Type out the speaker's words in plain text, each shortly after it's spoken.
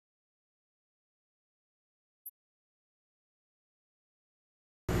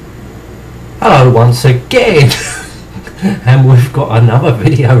Hello once again, and we've got another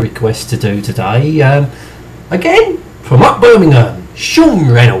video request to do today. Again, from up Birmingham, Sean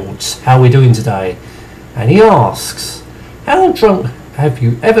Reynolds. How are we doing today? And he asks, how drunk have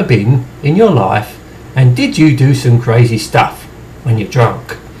you ever been in your life, and did you do some crazy stuff when you're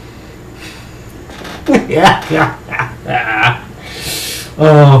drunk?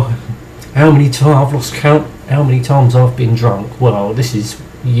 Oh, how many times I've lost count? How many times I've been drunk? Well, this is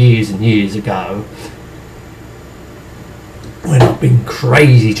years and years ago when I've been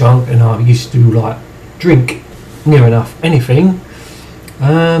crazy drunk and I used to like drink near enough anything.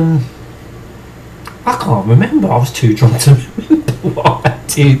 I can't remember. I was too drunk to remember what I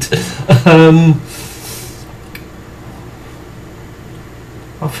did.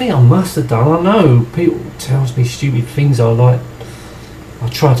 I think I must have done. I know people tells me stupid things. I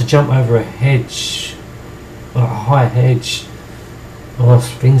tried to jump over a hedge, like a high hedge, or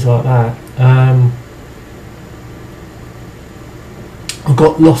things like that. I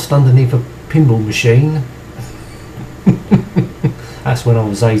got lost underneath a pinball machine. That's when I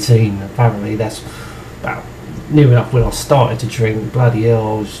was 18. Apparently that's about near enough when I started to drink. Bloody hell,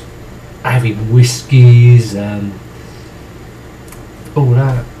 I was having whiskies and all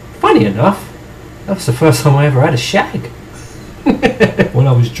that. Funny enough, that's the first time I ever had a shag. When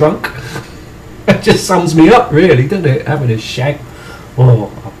I was drunk. It just sums me up really, doesn't it? Having a shag.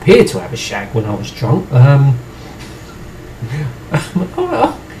 Well, I appeared to have a shag when I was drunk. I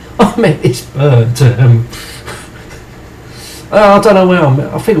met this bird. I don't know where I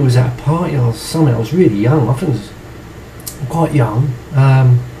met. I think it was at a party or something. I was really young. I think I was quite young.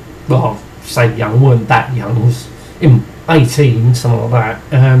 Well, I'll say young, weren't that young. I was in 18, something like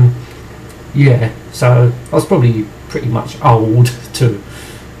that. Yeah, so I was probably pretty much old to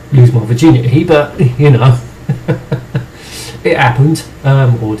lose my virginity, but you know, it happened.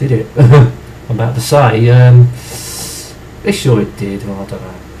 Or did it? I'm about to say. Sure it did. I don't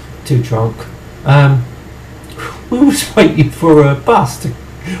know. Too drunk. We was waiting for a bus.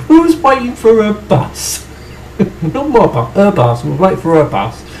 We was waiting for a bus. Not my bus, her bus. We were waiting for her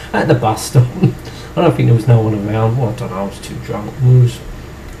bus at the bus stop. I don't think there was no one around. Well, I don't know. I was too drunk.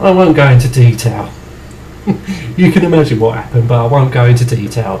 I won't go into detail. You can imagine what happened, but I won't go into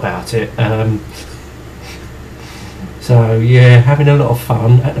detail about it. So yeah, having a lot of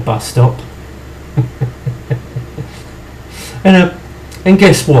fun at the bus stop. And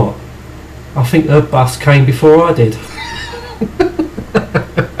guess what? I think her bus came before I did.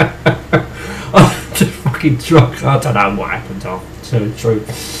 I'm just fucking drunk. I don't know what happened. I'll tell the truth.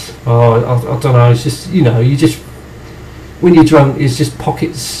 I don't know. It's just, you know, you just, when you're drunk, it's just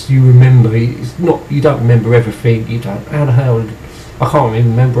pockets you remember. It's not, you don't remember everything. You don't. How the hell? I can't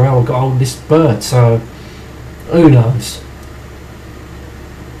even remember how I got hold of this bird. So who knows?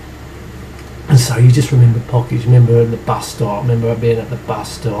 And so you just remember pockets. You remember the bus stop. Remember being at the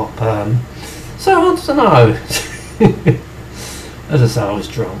bus stop. So I don't know. As I say, I was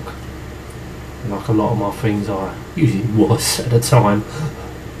drunk. Like a lot of my things, I usually was at the time.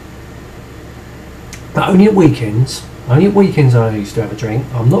 But only at weekends. Only at weekends I used to have a drink.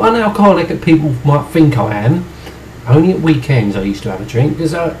 I'm not an alcoholic that people might think I am. Only at weekends I used to have a drink,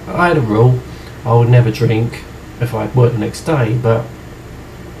 because I had a rule. I would never drink if I had work the next day, but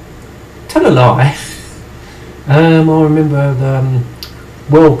tell a lie. I remember the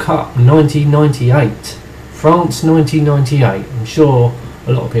World Cup 1998. France 1998. I'm sure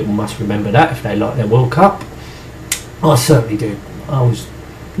a lot of people must remember that if they like their World Cup. I certainly do. I was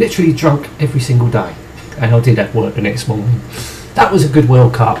literally drunk every single day. And I did have work the next morning. That was a good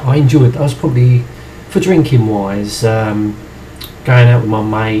World Cup. I enjoyed. I was probably, for drinking wise, going out with my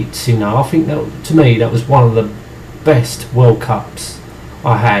mates. You know, I think that to me that was one of the best World Cups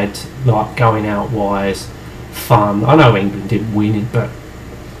I had. Like going out wise, fun. I know England didn't win it, but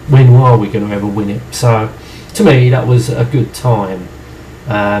when are we going to ever win it? So to me that was a good time.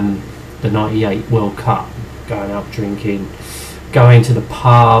 The '98 World Cup, going out drinking, going to the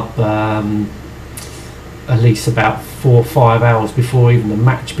pub. At least about 4 or 5 hours before even the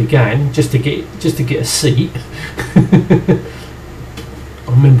match began, just to get a seat. I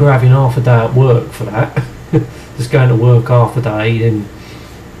remember having half a day at work for that. Just going to work half a day, then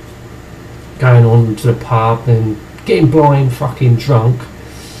going on to the pub and getting blind fucking drunk.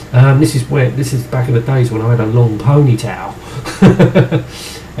 This is back in the days when I had a long ponytail.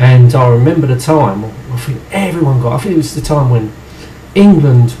 And I remember the time, I think everyone got, I think it was the time when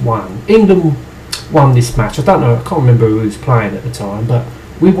England won this match. I don't know, I can't remember who was playing at the time, but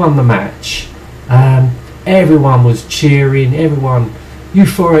we won the match. Everyone was cheering, everyone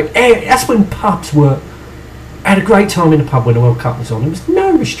euphoric. That's when pubs were had a great time in the pub when the World Cup was on. There was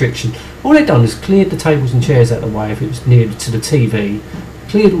no restriction. All they'd done was cleared the tables and chairs out of the way if it was near to the TV,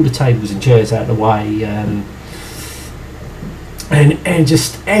 cleared all the tables and chairs out of the way, and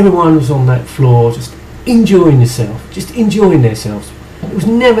just everyone was on that floor just enjoying themselves. It was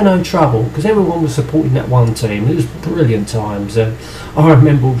never no trouble because everyone was supporting that one team. It was brilliant times. I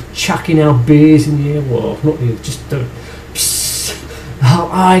remember chucking our beers in the air. Well, not the, just the.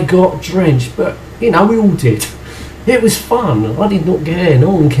 I got drenched, but you know we all did. It was fun. I did not care. No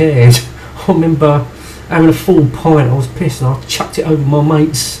one cared. I remember having a full pint. I was pissed, and I chucked it over my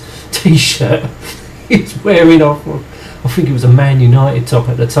mate's t-shirt. He was wearing off. I think it was a Man United top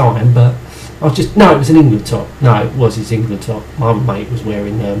at the time, but. It was an England top. No, it was his England top. My mate was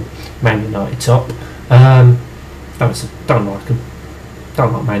wearing Man United top. Don't like them.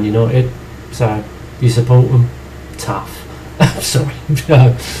 Don't like Man United. So, you support them? Tough. Sorry.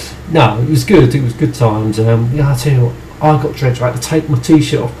 No, it was good. It was good times. I tell you what, I got drenched. I had to take my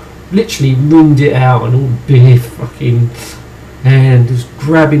t-shirt off. Literally wringed it out and all beer fucking... And I was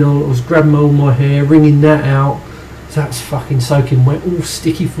grabbing all my hair, wringing that out. So that's fucking soaking wet, all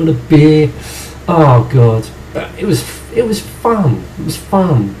sticky full of beer. Oh god, but it was fun. It was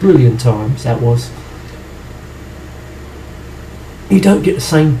fun, brilliant times. That was. You don't get the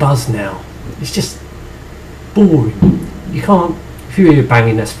same buzz now. It's just boring. You can't. If you hear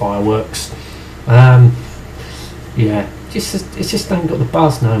banging, that's fireworks. Yeah, it just ain't got the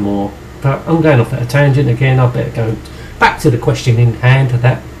buzz no more. But I'm going off at a tangent again. I better go back to the question in hand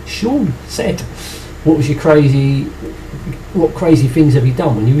that Sean said. What crazy things have you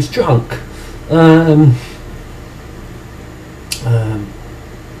done when you was drunk? I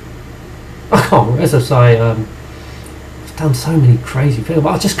can't, as I say, I've done so many crazy things,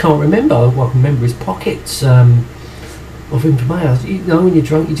 but I just can't remember. Well, I can remember his pockets of information. You know, when you're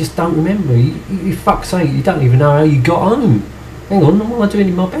drunk, you just don't remember. You fuck's sake, you don't even know how you got home. Hang on, what am I doing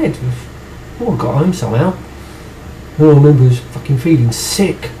in my bed? Oh, I got home somehow. All I remember was fucking feeling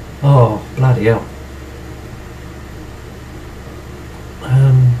sick. Oh, bloody hell.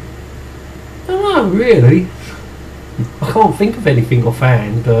 No, really. I can't think of anything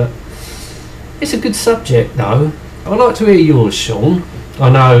offhand, but it's a good subject, though. I'd like to hear yours, Sean. I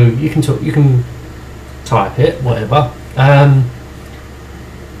know you can talk. You can type it, whatever.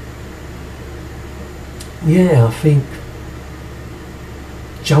 Yeah, I think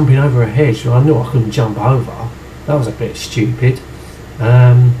jumping over a hedge. I knew I couldn't jump over. That was a bit stupid.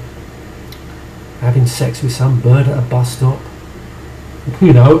 Having sex with some bird at a bus stop.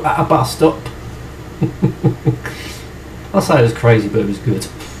 You know, at a bus stop. I'll say it was crazy, but it was good.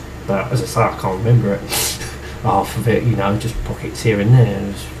 But as I say, I can't remember it. Half of it, you know, just pockets here and there. It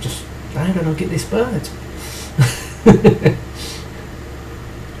was just, how did I get this bird?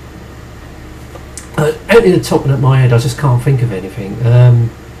 Out in the top of my head, I just can't think of anything.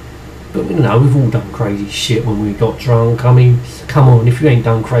 But you know, we've all done crazy shit when we got drunk. I mean, come on, if you ain't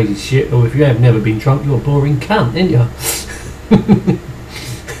done crazy shit, or if you have never been drunk, you're a boring cunt, ain't you?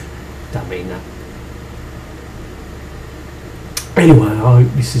 Don't mean that. Anyway, I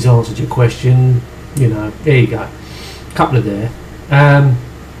hope this has answered your question. You know, there you go. Couple of there.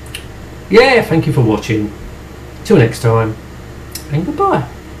 Yeah, thank you for watching. Till next time, and goodbye.